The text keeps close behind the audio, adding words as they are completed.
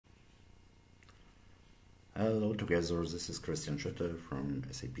Hello together, this is Christian Schütte from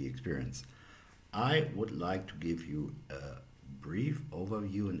SAP Experience. I would like to give you a brief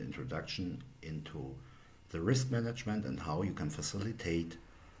overview and introduction into the risk management and how you can facilitate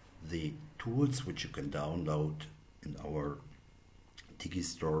the tools which you can download in our Tiki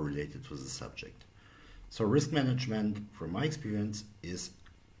store related to the subject. So risk management, from my experience, is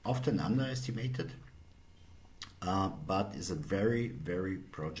often underestimated, but is a very, very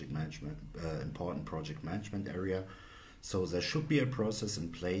important project management area. So there should be a process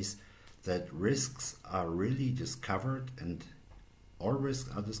in place that risks are really discovered, and all risks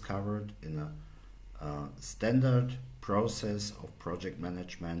are discovered in a standard process of project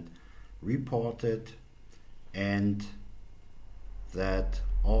management, reported, and that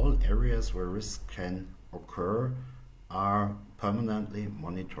all areas where risks can occur are permanently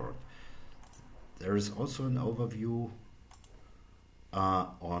monitored. There is also an overview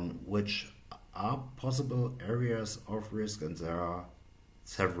on which are possible areas of risk, and there are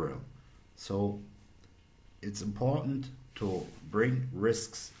several. So it's important to bring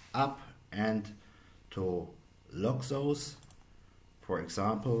risks up and to log those. For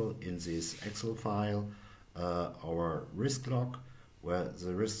example, in this Excel file, our risk log, where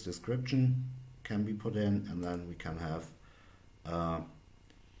the risk description can be put in, and then we can have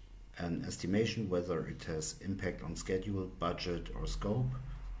an estimation whether it has impact on schedule, budget, or scope.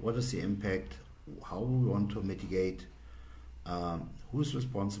 What is the impact, how we want to mitigate, who's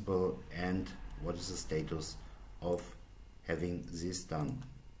responsible, and what is the status of having this done.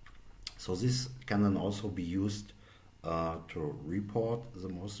 So this can then also be used to report the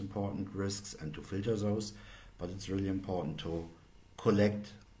most important risks and to filter those, but it's really important to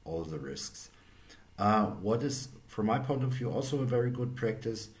collect all the risks. What is, from my point of view, also a very good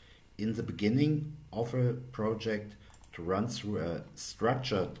practice in the beginning of a project to run through a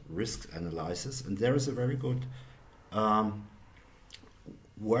structured risk analysis. And there is a very good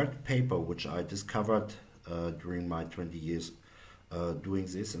word paper which I discovered during my 20 years doing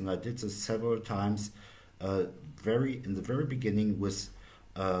this, and I did this several times in the very beginning with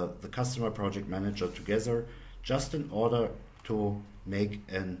the customer project manager together, just in order to make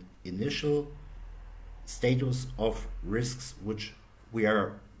an initial status of risks which we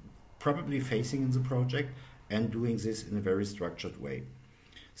are probably facing in the project, and doing this in a very structured way.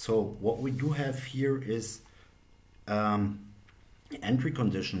 So what we do have here is entry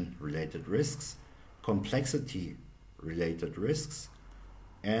condition related risks, complexity related risks,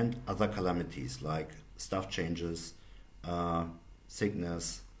 and other calamities like staff changes,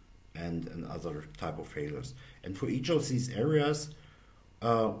 sickness, and other type of failures. And for each of these areas,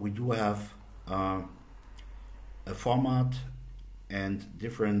 we do have a format and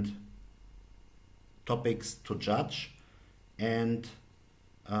different topics to judge, and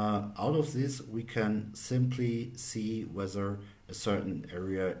out of this we can simply see whether a certain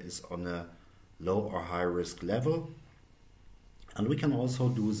area is on a low or high risk level, and we can also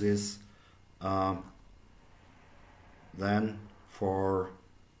do this then for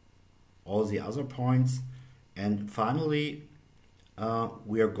all the other points. And finally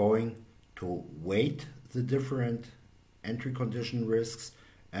we are going to weight the different entry condition risks,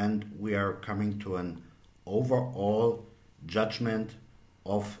 and we are coming to an overall judgment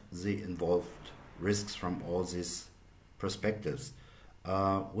of the involved risks from all these perspectives,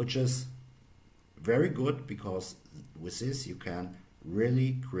 which is very good, because with this you can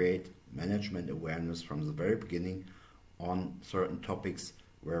really create management awareness from the very beginning on certain topics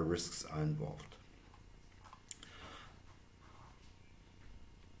where risks are involved.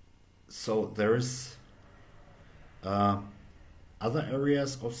 So there is other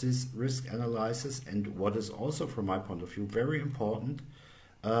areas of this risk analysis, and what is also, from my point of view, very important,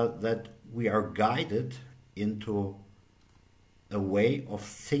 that we are guided into a way of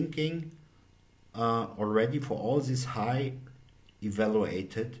thinking already for all these high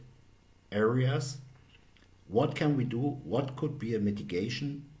evaluated areas. What can we do? What could be a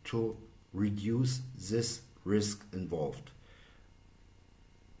mitigation to reduce this risk involved?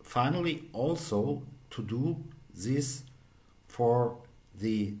 Finally, also to do this for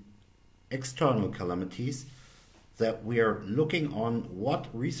the external calamities, that we are looking on what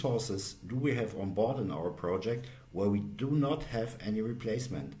resources do we have on board in our project where we do not have any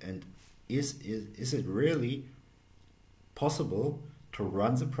replacement, and is it really possible to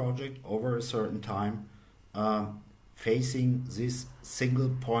run the project over a certain time facing these single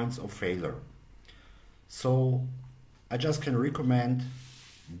points of failure. So I just can recommend,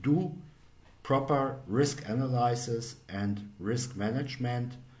 do proper risk analysis and risk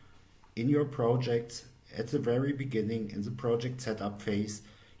management in your projects at the very beginning, in the project setup phase.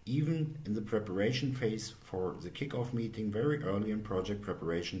 even in the preparation phase for the kickoff meeting, very early in project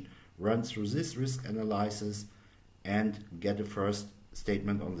preparation, run through this risk analysis and get a first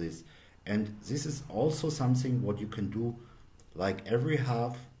statement on this. And this is also something what you can do like every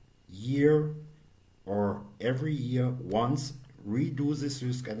half year or every year once, redo this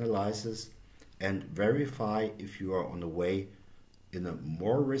risk analysis and verify if you are on the way in a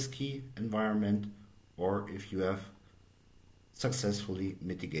more risky environment or if you have successfully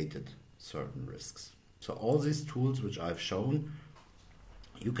mitigated certain risks. So all these tools which I've shown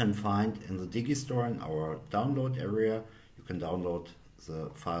you can find in the Digistore in our download area. You can download the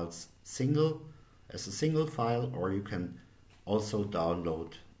files as a single file, or you can also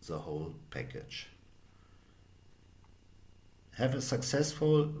download the whole package. Have a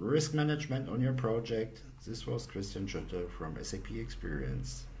successful risk management on your project. This was Christian Schütte from SAP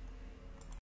Experience.